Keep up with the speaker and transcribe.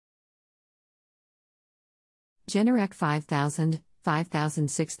Generac 5000,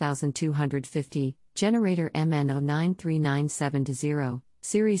 6250, generator MN093970,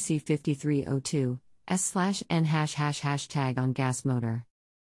 Series C5302, S/N ## on gas motor.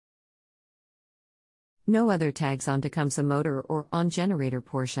 No other tags on Tecumseh motor or on generator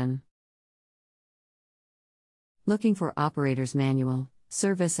portion. Looking for operator's manual,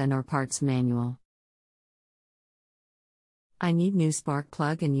 service and/or parts manual. I need new spark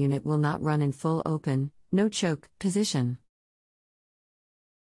plug and unit will not run in full open, no choke, position.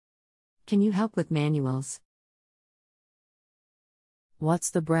 Can you help with manuals?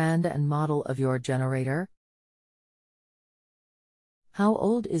 What's the brand and model of your generator? How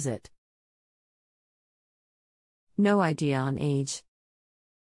old is it? No idea on age.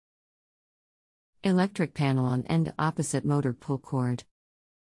 Electric panel on end opposite motor pull cord.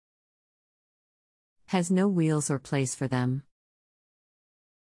 Has no wheels or place for them.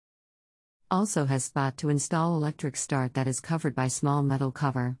 Also has spot to install electric start that is covered by small metal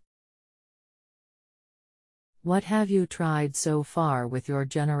cover. What have you tried so far with your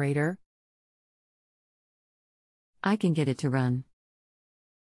generator? I can get it to run.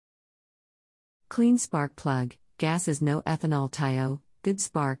 Clean spark plug, gas is no ethanol TIO, good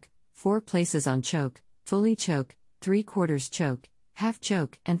spark, 4 places on choke, fully choke, 3/4 choke, half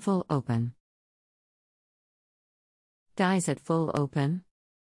choke and full open. Dies at full open.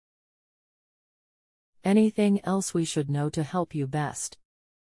 Anything else we should know to help you best?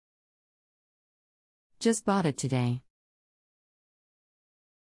 Just bought it today.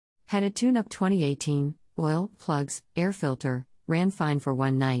 Had a tune-up 2018, oil, plugs, air filter, ran fine for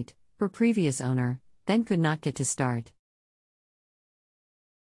one night, for previous owner, then could not get to start.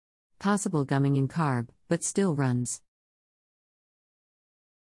 Possible gumming in carb, but still runs.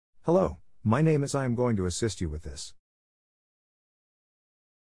 Hello, my name is I am going to assist you with this.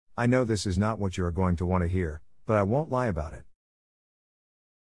 I know this is not what you are going to want to hear, but I won't lie about it.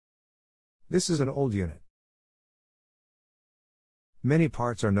 This is an old unit. Many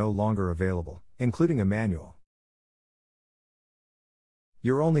parts are no longer available, including a manual.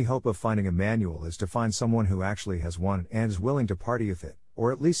 Your only hope of finding a manual is to find someone who actually has one and is willing to party with it,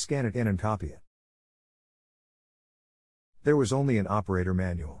 or at least scan it in and copy it. There was only an operator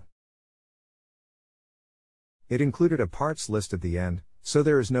manual. It included a parts list at the end, so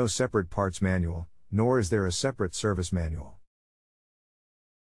there is no separate parts manual, nor is there a separate service manual.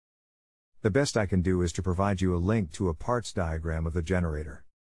 The best I can do is to provide you a link to a parts diagram of the generator.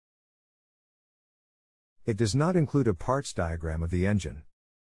 It does not include a parts diagram of the engine.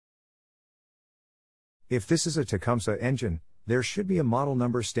 If this is a Tecumseh engine, there should be a model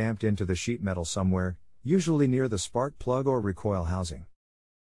number stamped into the sheet metal somewhere, usually near the spark plug or recoil housing.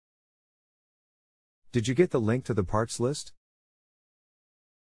 Did you get the link to the parts list?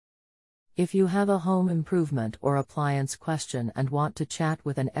 If you have a home improvement or appliance question and want to chat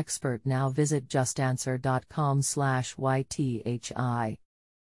with an expert now, visit justanswer.com/ythi.